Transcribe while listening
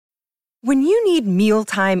When you need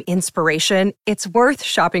mealtime inspiration, it's worth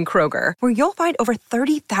shopping Kroger, where you'll find over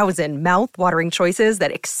 30,000 mouth-watering choices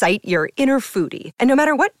that excite your inner foodie. And no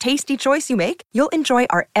matter what tasty choice you make, you'll enjoy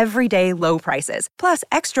our everyday low prices, plus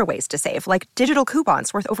extra ways to save, like digital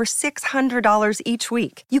coupons worth over $600 each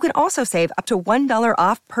week. You can also save up to $1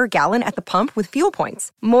 off per gallon at the pump with fuel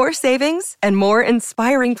points. More savings and more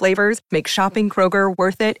inspiring flavors make shopping Kroger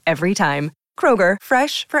worth it every time. Kroger,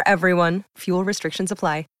 fresh for everyone. Fuel restrictions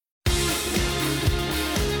apply.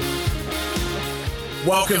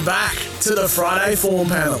 Welcome back to the Friday Form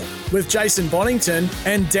Panel with Jason Bonington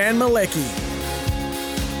and Dan Malecki.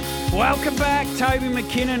 Welcome back. Toby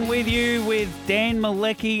McKinnon with you with Dan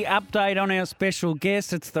Malecki. Update on our special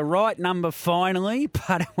guest. It's the right number finally,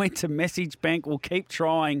 but it went to Message Bank. We'll keep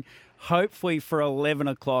trying, hopefully for 11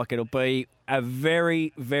 o'clock. It'll be a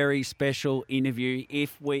very, very special interview.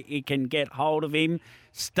 If we can get hold of him,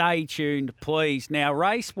 stay tuned, please. Now,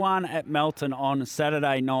 race 1 at Melton on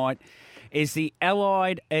Saturday night is the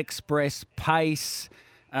Allied Express Pace.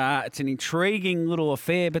 It's an intriguing little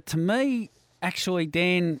affair, but to me, actually,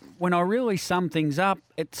 Dan, when I really sum things up,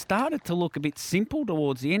 it started to look a bit simple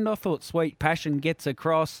towards the end. I thought Sweet Passion gets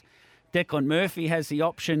across. Declan Murphy has the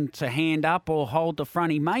option to hand up or hold the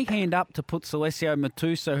front. He may hand up to put Celestio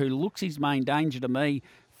Matusa, who looks his main danger to me,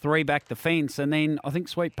 3 back the fence. And then I think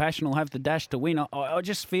Sweet Passion will have the dash to win. I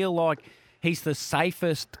just feel like he's the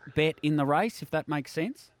safest bet in the race, if that makes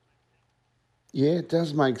sense. Yeah, it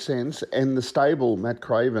does make sense. And the stable, Matt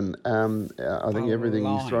Craven, I think everything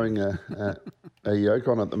he's throwing a yoke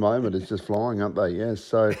on at the moment is just flying, aren't they? Yes.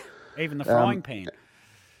 So even the frying pan.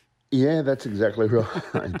 Yeah, that's exactly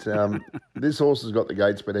right. This horse has got the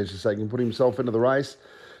gate speed, as you say. He can put himself into the race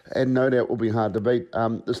and no doubt will be hard to beat.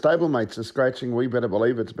 The stablemates are scratching. We better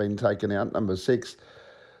believe it's been taken out, number 6.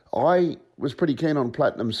 I was pretty keen on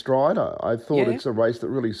Platinum Stride. I thought it's a race that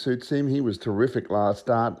really suits him. He was terrific last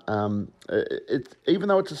start. Even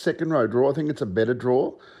though it's a second row draw, I think it's a better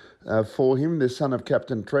draw for him. The son of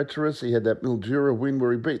Captain Treacherous. He had that Mildura win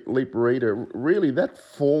where he beat Leap Reader. Really, that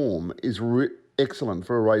form is excellent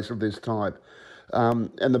for a race of this type.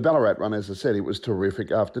 And the Ballarat run, as I said, it was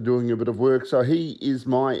terrific after doing a bit of work. So he is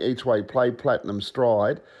my each-way play, Platinum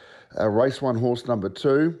Stride. Race 1, horse number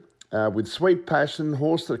 2. With Sweet Passion,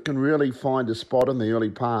 horse that can really find a spot in the early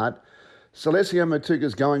part. Celestio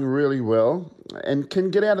Matuka's going really well and can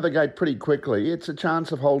get out of the gate pretty quickly. It's a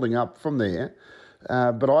chance of holding up from there.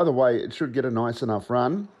 But either way, it should get a nice enough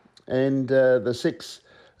run. And the 6,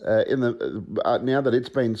 now that it's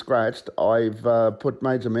been scratched, I've put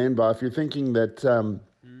Major Manbar. If you're thinking that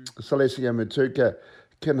Celestio Matuka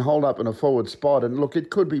can hold up in a forward spot, and look,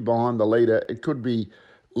 it could be behind the leader, it could be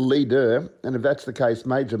leader, and if that's the case,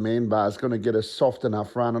 Major Manbar is going to get a soft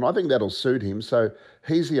enough run, and I think that'll suit him. So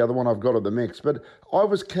he's the other one I've got of the mix. But I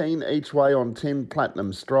was keen each way on 10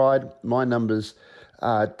 Platinum Stride. My numbers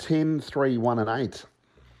are 10, 3, 1 and 8.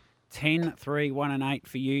 10, 3, 1 and 8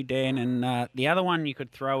 for you, Dan. And the other one you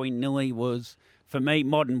could throw in, Nilly, was, for me,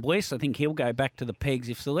 Modern Bliss. I think he'll go back to the pegs.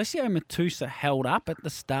 If Celestio Matusa held up at the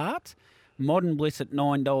start, Modern Bliss at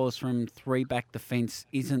 $9 from 3 back the fence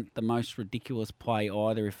isn't the most ridiculous play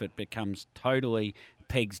either if it becomes totally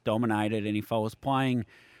pegs dominated. And if I was playing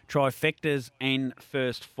trifectas and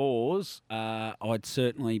first fours, I'd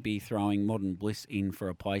certainly be throwing Modern Bliss in for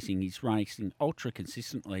a placing. He's racing ultra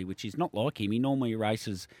consistently, which is not like him. He normally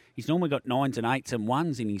races, he's normally got 9s and 8s and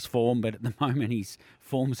 1s in his form, but at the moment his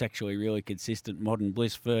form's actually really consistent. Modern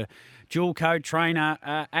Bliss for dual code trainer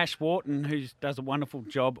Ash Wharton, who does a wonderful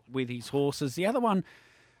job with his horses. The other one,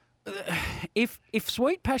 if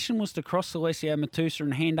Sweet Passion was to cross Celestio Matusa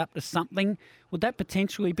and hand up to something, would that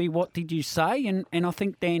potentially be what did you say? And I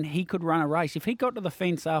think, Dan, he could run a race. If he got to the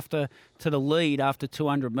fence to the lead after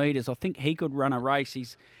 200 metres, I think he could run a race.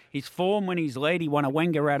 His form when he's led, he won a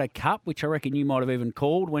Wangaratta Cup, which I reckon you might have even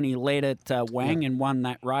called when he led at Wang and won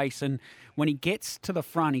that race. And when he gets to the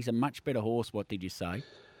front, he's a much better horse. What did you say?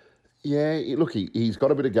 Yeah, look, he's got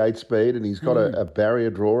a bit of gate speed and he's got a barrier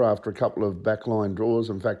draw after a couple of backline draws.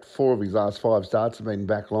 In fact, 4 of his last 5 starts have been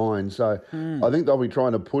backline. So I think they'll be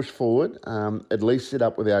trying to push forward, at least sit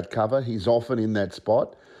up without cover. He's often in that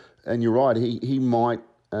spot. And you're right, he might...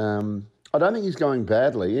 I don't think he's going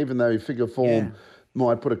badly, even though figure form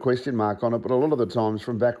might put a question mark on it. But a lot of the times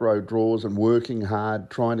from back row draws and working hard,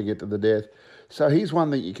 trying to get to the death. So he's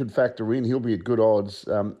one that you can factor in. He'll be at good odds.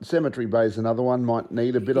 Cemetery Bay's another one. Might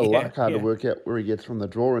need a bit of luck. Hard to work out where he gets from the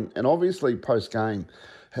draw. And obviously post-game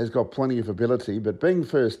has got plenty of ability. But being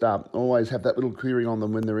first up, always have that little query on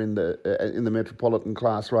them when they're in the Metropolitan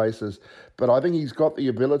class races. But I think he's got the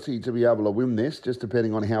ability to be able to win this, just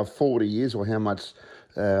depending on how forward he is or how much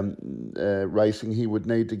racing he would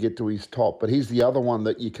need to get to his top. But he's the other one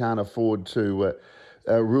that you can't afford to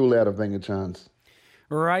rule out of being a chance.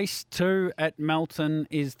 Race 2 at Melton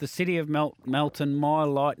is the City of Melton, My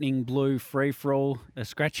Lightning Blue free-for-all.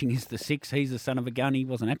 Scratching is the 6. He's the son of a gun. He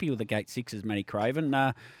wasn't happy with the gate 6 Matty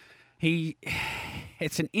Craven.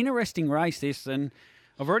 It's an interesting race, this, and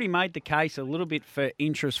I've already made the case a little bit for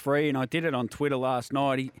interest-free, and I did it on Twitter last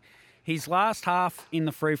night. His last half in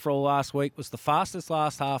the free-for-all last week was the fastest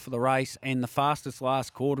last half of the race and the fastest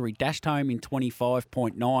last quarter. He dashed home in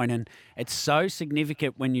 25.9, and it's so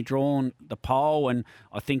significant when you're drawing the pole, and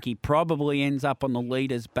I think he probably ends up on the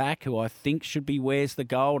leader's back, who I think should be Where's the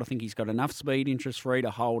Gold. I think he's got enough speed, interest-free, to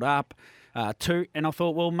hold up. And I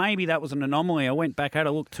thought, well, maybe that was an anomaly. I went back, had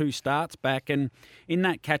a look 2 starts back, and in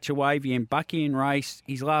that Catch a Wave and Buckian race,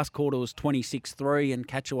 his last quarter was 26.3 and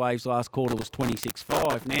Catch a Wave's last quarter was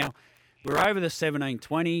 26.5. Now, we're over the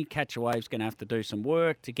 17.20. Catch a Wave's going to have to do some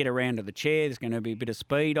work to get around to the chair. There's going to be a bit of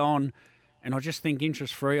speed on. And I just think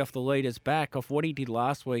interest-free off the leader's back, off what he did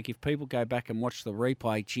last week. If people go back and watch the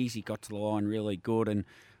replay, geez, he got to the line really good. And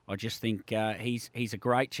I just think he's a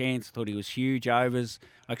great chance. I thought he was huge overs.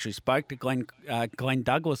 I actually spoke to Glenn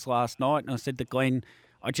Douglas last night, and I said to Glenn,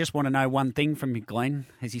 I just want to know one thing from you, Glenn.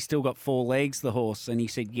 Has he still got 4 legs, the horse? And he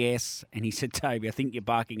said yes. And he said, Toby, I think you're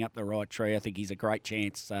barking up the right tree. I think he's a great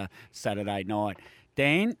chance Saturday night.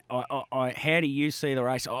 Dan, how do you see the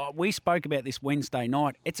race? We spoke about this Wednesday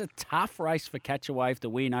night. It's a tough race for Catch a Wave to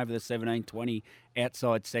win over the 17.20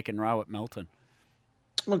 outside second row at Melton.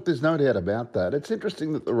 Look, there's no doubt about that. It's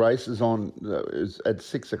interesting that the race is on is at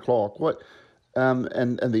 6 o'clock.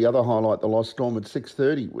 And the other highlight, the Lost Storm, at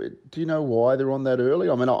 6:30. Do you know why they're on that early?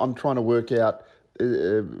 I mean, I'm trying to work out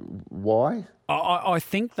why. I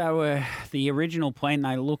think the original plan,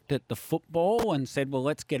 they looked at the football and said, well,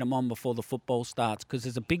 let's get them on before the football starts, because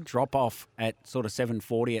there's a big drop-off at sort of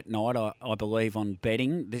 7:40 at night, I believe, on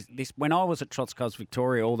betting. This when I was at Trots Cos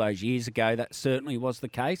Victoria all those years ago, that certainly was the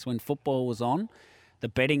case. When football was on, the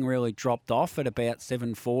betting really dropped off at about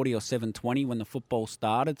 7:40 or 7:20 when the football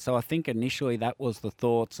started. So I think initially that was the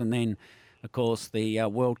thoughts. And then, of course, the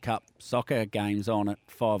World Cup soccer game's on at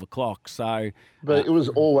 5 o'clock. So, but it was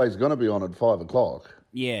always going to be on at 5 o'clock.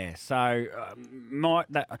 Yeah. So,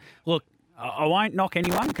 look, I won't knock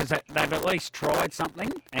anyone because they've at least tried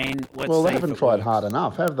something. And they haven't tried hard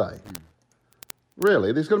enough, have they?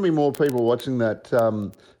 Really? There's going to be more people watching that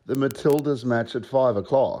the Matildas match at 5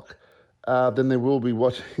 o'clock. Then there will be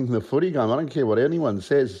watching the footy game. I don't care what anyone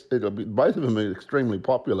says. Both of them are extremely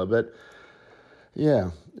popular, but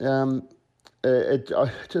yeah,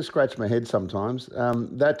 I just scratch my head sometimes.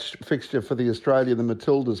 That fixture for the Australia, the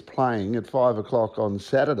Matildas playing at 5 o'clock on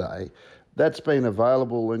Saturday, that's been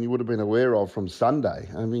available and you would have been aware of from Sunday.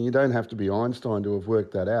 I mean, you don't have to be Einstein to have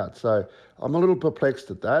worked that out. So I'm a little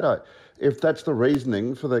perplexed at that. If that's the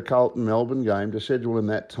reasoning for the Carlton-Melbourne game to schedule in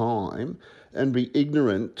that time and be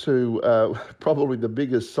ignorant to probably the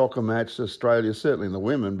biggest soccer match Australia, certainly in the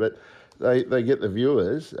women, but they get the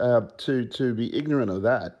viewers, to be ignorant of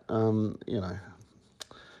that, I'm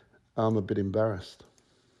a bit embarrassed.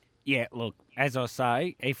 Yeah, look, as I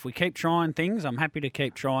say, if we keep trying things, I'm happy to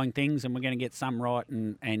keep trying things, and we're going to get some right,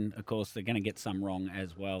 and of course, they're going to get some wrong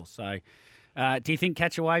as well. So, do you think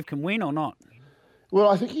Catch a Wave can win or not? Well,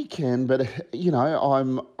 I think he can, but,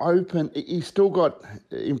 I'm open. He's still got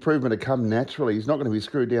improvement to come naturally. He's not going to be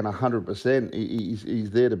screwed down 100%.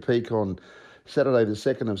 He's there to peak on Saturday the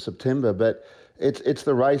 2nd of September, but it's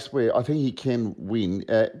the race where I think he can win,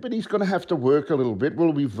 but he's going to have to work a little bit. Will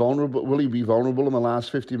he be vulnerable? Will he be vulnerable in the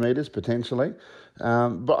last 50 metres potentially?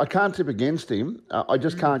 But I can't tip against him. I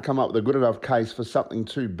just can't come up with a good enough case for something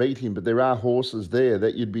to beat him. But there are horses there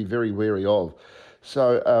that you'd be very wary of.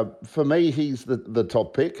 So for me, he's the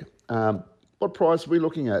top pick. What price are we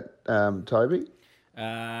looking at, Toby?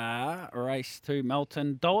 Race 2,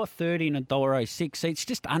 Melton, $1.30 and $1.06. It's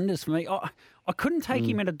just unders for me. I couldn't take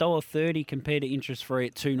him at $1.30 compared to interest-free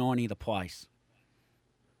at $2.90 the place.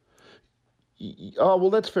 Oh,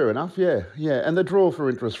 well, that's fair enough, yeah. And the draw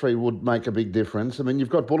for interest-free would make a big difference. I mean, you've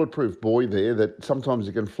got Bulletproof Boy there that sometimes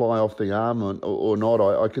it can fly off the arm or not.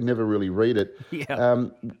 I can never really read it. Yeah.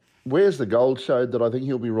 Where's the Gold showed that I think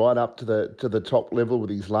he'll be right up to the top level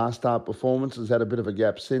with his last start performance. Has had a bit of a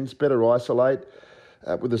gap since. Better Isolate.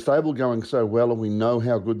 With the stable going so well, and we know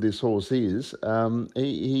how good this horse is,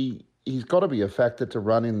 he's got to be a factor to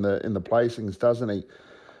run in the placings, doesn't he?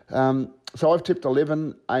 So I've tipped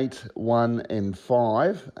 11, 8, 1 and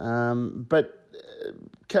 5. But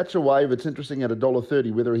Catch a Wave, it's interesting at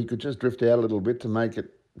 $1.30 whether he could just drift out a little bit to make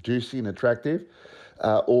it juicy and attractive.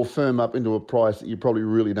 or firm up into a price that you probably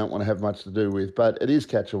really don't want to have much to do with. But it is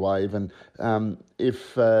Catch a Wave, and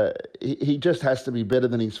if he just has to be better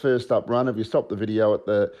than his first up run. If you stop the video at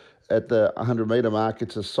the 100-metre mark,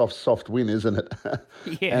 it's a soft win, isn't it?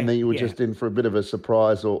 Yeah, and then you were just in for a bit of a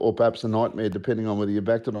surprise or perhaps a nightmare, depending on whether you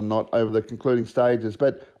backed it or not over the concluding stages.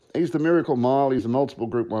 But he's the Miracle Mile. He's a multiple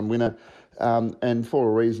Group 1 winner. And for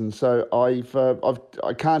a reason. So I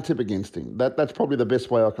can't tip against him. That's probably the best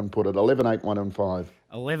way I can put it. 11, 8, 1 and 5.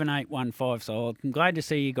 11, 8, 1, 5. So I'm glad to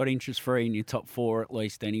see you got interest free in your top four at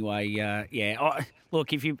least. Anyway, look,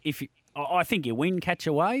 I think you win Catch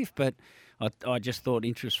a Wave, but I just thought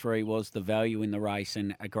interest free was the value in the race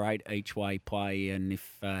and a great each way play. And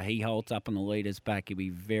if he holds up on the leader's back, it'd be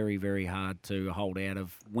very, very hard to hold out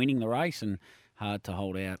of winning the race and hard to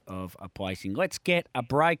hold out of a placing. Let's get a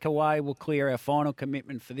breakaway. We'll clear our final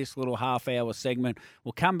commitment for this little half-hour segment.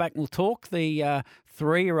 We'll come back and we'll talk the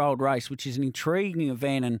 3-year-old race, which is an intriguing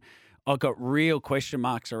event, and I've got real question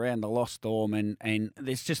marks around the Lost Storm, and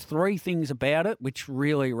there's just 3 things about it which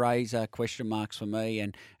really raise question marks for me,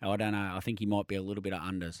 and I don't know, I think he might be a little bit of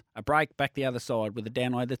unders. A break, back the other side with a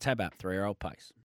download the Tab app, 3-year-old pace.